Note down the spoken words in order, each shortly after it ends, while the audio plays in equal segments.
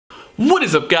What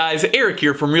is up, guys? Eric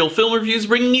here from Real Film Reviews,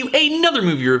 bringing you another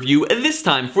movie review, this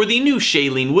time for the new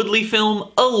Shailene Woodley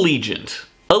film, Allegiant.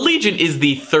 Allegiant is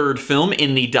the third film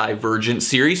in the Divergent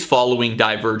series, following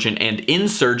Divergent and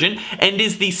Insurgent, and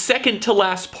is the second to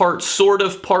last part, sort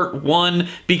of part one,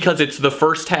 because it's the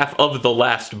first half of the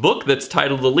last book that's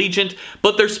titled Allegiant,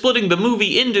 but they're splitting the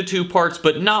movie into two parts,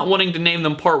 but not wanting to name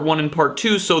them part one and part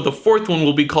two, so the fourth one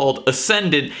will be called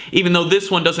Ascendant, even though this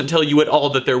one doesn't tell you at all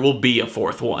that there will be a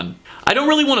fourth one. I don't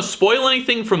really want to spoil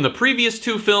anything from the previous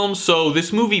two films, so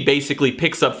this movie basically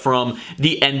picks up from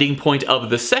the ending point of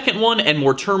the second one, and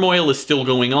more turmoil is still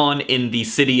going on in the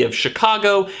city of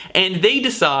Chicago, and they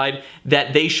decide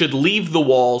that they should leave the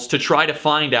walls to try to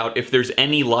find out if there's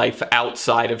any life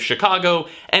outside of Chicago,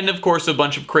 and of course a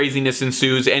bunch of craziness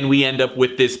ensues, and we end up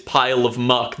with this pile of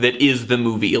muck that is the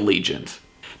movie Allegiant.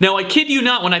 Now, I kid you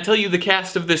not when I tell you the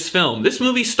cast of this film. This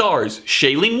movie stars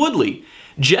Shailene Woodley,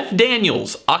 Jeff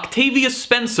Daniels, Octavia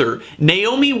Spencer,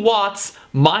 Naomi Watts,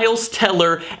 Miles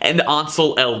Teller, and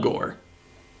Ansel Elgort.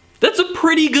 That's a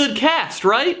pretty good cast,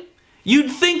 right?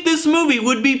 You'd think this movie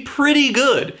would be pretty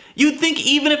good. You'd think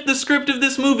even if the script of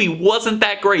this movie wasn't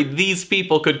that great, these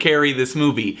people could carry this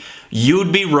movie.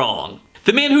 You'd be wrong.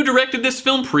 The man who directed this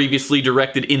film previously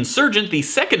directed Insurgent, the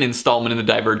second installment in the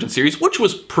Divergent series, which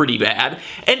was pretty bad,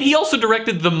 and he also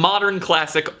directed the modern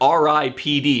classic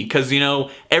R.I.P.D., because, you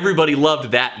know, everybody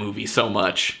loved that movie so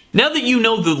much. Now that you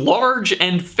know the large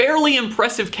and fairly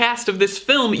impressive cast of this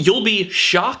film, you'll be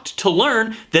shocked to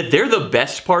learn that they're the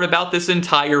best part about this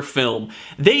entire film.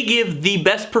 They give the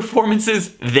best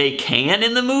performances they can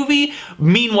in the movie,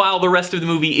 meanwhile the rest of the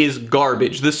movie is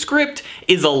garbage. The script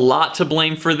is a lot to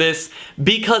blame for this,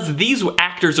 because these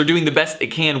actors are doing the best they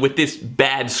can with this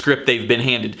bad script they've been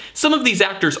handed. Some of these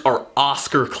actors are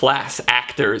Oscar-class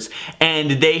actors,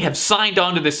 and they have signed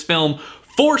on to this film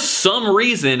for some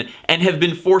reason and have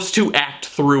been forced to act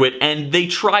through it, and they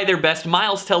try their best.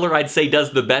 Miles Teller, I'd say,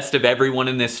 does the best of everyone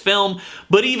in this film,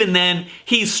 but even then,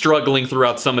 he's struggling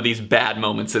throughout some of these bad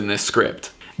moments in this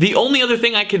script. The only other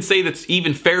thing I can say that's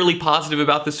even fairly positive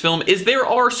about this film is there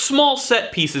are small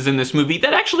set pieces in this movie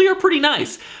that actually are pretty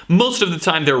nice. Most of the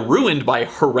time they're ruined by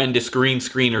horrendous green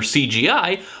screen or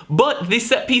CGI, but the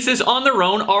set pieces on their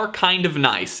own are kind of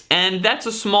nice, and that's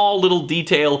a small little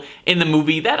detail in the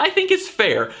movie that I think is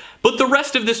fair. But the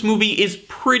rest of this movie is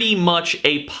pretty much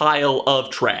a pile of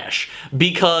trash,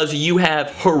 because you have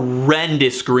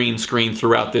horrendous green screen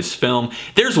throughout this film.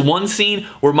 There's one scene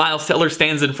where Miles Teller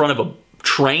stands in front of a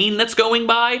train that's going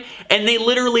by, and they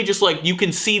literally just, like, you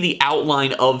can see the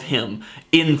outline of him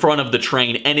in front of the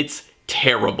train, and it's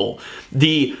terrible.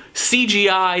 The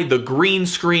CGI, the green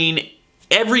screen,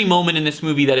 every moment in this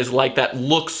movie that is like that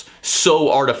looks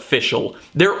so artificial.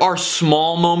 There are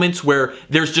small moments where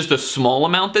there's just a small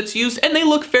amount that's used, and they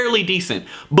look fairly decent.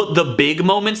 But the big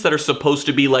moments that are supposed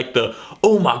to be like the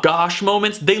oh my gosh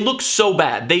moments, they look so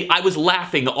bad. I was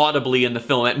laughing audibly in the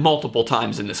film at multiple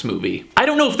times in this movie. I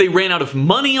don't know if they ran out of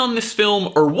money on this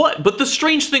film or what, but the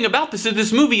strange thing about this is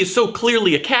this movie is so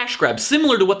clearly a cash grab,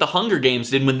 similar to what the Hunger Games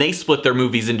did when they split their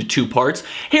movies into two parts.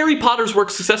 Harry Potter's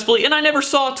worked successfully, and I never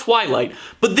saw Twilight.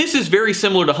 But this is very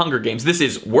similar to Hunger Games. This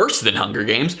is worse than Hunger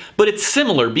Games, but it's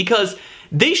similar because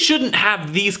they shouldn't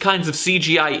have these kinds of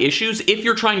CGI issues if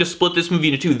you're trying to split this movie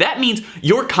into two. That means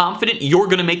you're confident you're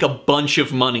going to make a bunch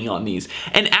of money on these.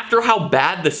 And after how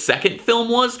bad the second film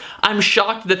was, I'm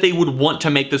shocked that they would want to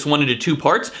make this one into two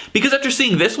parts, because after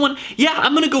seeing this one, yeah,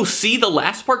 I'm going to go see the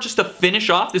last part just to finish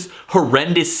off this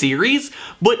horrendous series,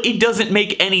 but it doesn't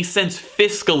make any sense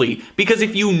fiscally, because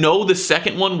if you know the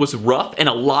second one was rough and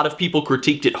a lot of people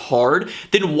critiqued it hard,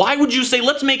 then why would you say,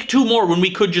 let's make two more when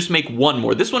we could just make one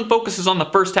more? This one focuses on the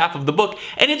first half of the book,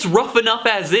 and it's rough enough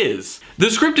as is.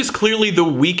 The script is clearly the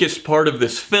weakest part of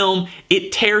this film.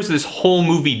 It tears this whole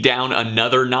movie down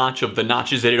another notch of the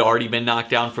notches that had already been knocked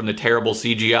down from the terrible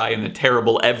CGI and the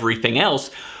terrible everything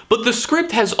else. But the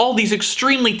script has all these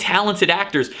extremely talented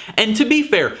actors, and to be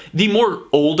fair, the more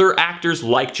older actors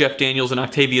like Jeff Daniels and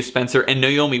Octavia Spencer and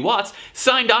Naomi Watts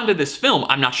signed on to this film.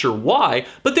 I'm not sure why,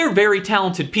 but they're very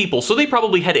talented people, so they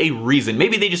probably had a reason.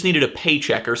 Maybe they just needed a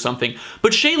paycheck or something.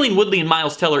 But Shailene Woodley and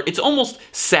Miles Teller, it's almost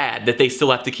sad that they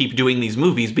still have to keep doing these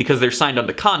movies because they're signed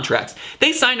onto contracts.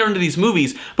 They signed onto these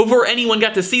movies before anyone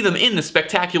got to see them in The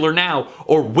Spectacular Now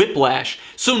or Whiplash,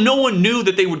 so no one knew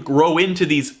that they would grow into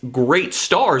these great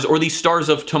stars stars or these stars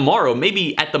of tomorrow.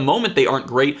 Maybe at the moment they aren't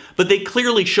great, but they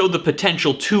clearly show the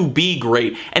potential to be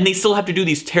great, and they still have to do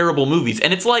these terrible movies.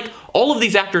 And it's like all of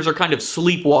these actors are kind of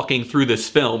sleepwalking through this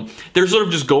film. They're sort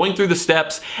of just going through the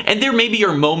steps, and there maybe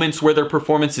are moments where their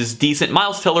performance is decent.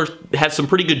 Miles Teller has some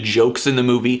pretty good jokes in the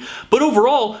movie, but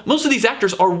overall, most of these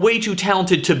actors are way too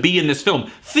talented to be in this film.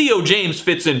 Theo James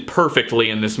fits in perfectly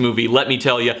in this movie, let me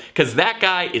tell you, because that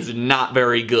guy is not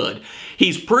very good.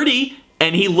 He's pretty,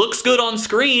 and he looks good on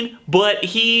screen, but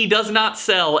he does not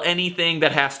sell anything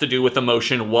that has to do with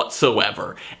emotion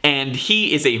whatsoever. And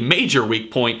he is a major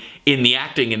weak point in the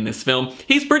acting in this film.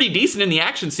 He's pretty decent in the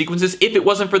action sequences if it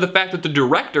wasn't for the fact that the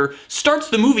director starts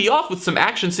the movie off with some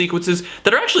action sequences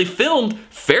that are actually filmed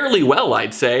fairly well,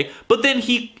 I'd say, but then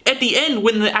he, at the end,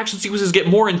 when the action sequences get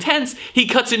more intense, he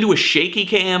cuts into a shaky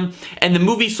cam, and the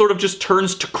movie sort of just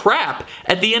turns to crap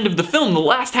at the end of the film. The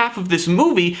last half of this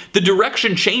movie, the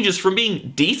direction changes from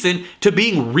being decent to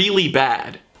being really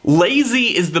bad.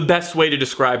 Lazy is the best way to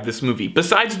describe this movie.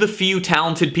 Besides the few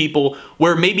talented people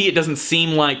where maybe it doesn't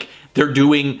seem like they're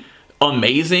doing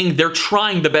amazing, they're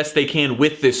trying the best they can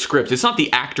with this script. It's not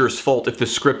the actor's fault if the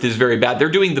script is very bad. They're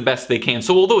doing the best they can.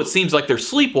 So although it seems like they're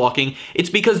sleepwalking,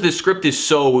 it's because this script is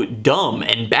so dumb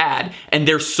and bad, and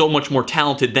they're so much more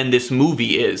talented than this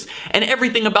movie is. And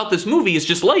everything about this movie is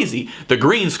just lazy. The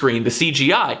green screen, the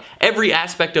CGI, every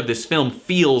aspect of this film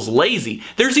feels lazy.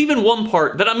 There's even one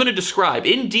part that I'm going to describe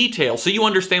in detail so you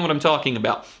understand what I'm talking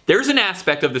about. There's an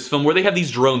aspect of this film where they have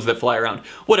these drones that fly around.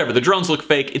 Whatever, the drones look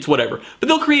fake, it's whatever. But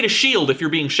they'll create a shield if you're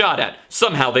being shot at.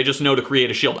 Somehow they just know to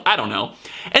create a shield. I don't know.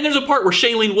 And there's a part where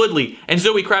Shailene Woodley and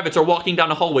Zoe Kravitz are walking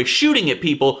down a hallway shooting at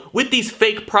people with these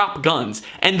fake prop guns.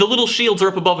 And the little shields are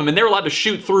up above them and they're allowed to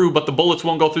shoot through, but the bullets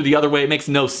won't go through the other way. It makes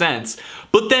no sense.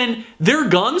 But then their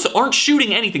guns aren't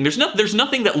shooting anything. There's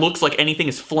nothing that looks like anything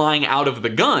is flying out of the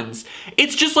guns.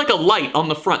 It's just like a light on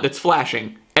the front that's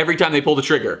flashing every time they pull the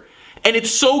trigger. And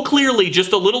it's so clearly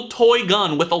just a little toy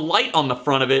gun with a light on the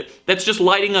front of it that's just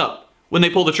lighting up when they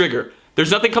pull the trigger.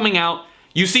 There's nothing coming out.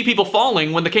 You see people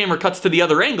falling when the camera cuts to the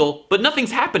other angle, but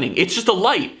nothing's happening. It's just a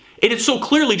light. And it's so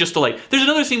clearly just a light. There's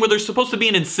another scene where there's supposed to be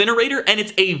an incinerator and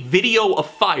it's a video of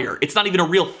fire. It's not even a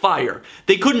real fire.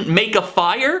 They couldn't make a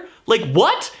fire? Like,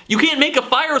 what? You can't make a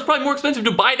fire? It's probably more expensive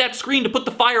to buy that screen to put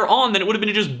the fire on than it would have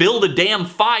been to just build a damn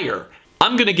fire.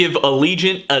 I'm gonna give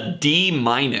Allegiant a D-.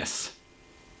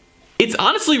 It's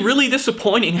honestly really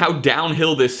disappointing how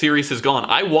downhill this series has gone.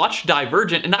 I watched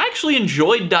Divergent, and I actually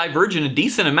enjoyed Divergent a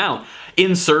decent amount.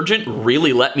 Insurgent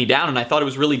really let me down, and I thought it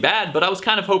was really bad, but I was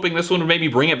kind of hoping this one would maybe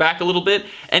bring it back a little bit,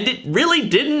 and it really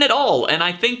didn't at all. And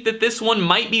I think that this one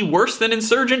might be worse than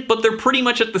Insurgent, but they're pretty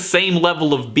much at the same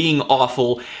level of being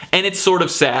awful, and it's sort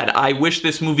of sad. I wish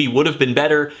this movie would have been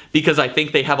better, because I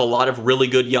think they have a lot of really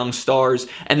good young stars,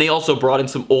 and they also brought in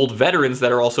some old veterans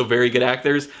that are also very good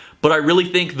actors. But I really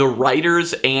think the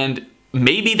writers, and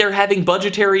maybe they're having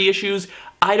budgetary issues,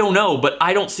 I don't know, but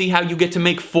I don't see how you get to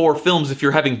make 4 films if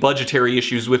you're having budgetary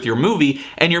issues with your movie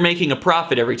and you're making a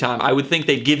profit every time. I would think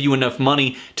they'd give you enough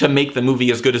money to make the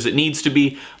movie as good as it needs to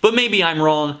be, but maybe I'm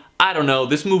wrong. I don't know,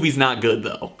 this movie's not good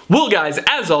though. Well guys,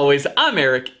 as always, I'm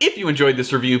Eric. If you enjoyed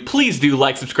this review, please do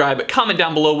like, subscribe, comment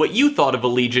down below what you thought of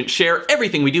Allegiant, share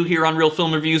everything we do here on Real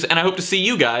Film Reviews, and I hope to see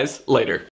you guys later.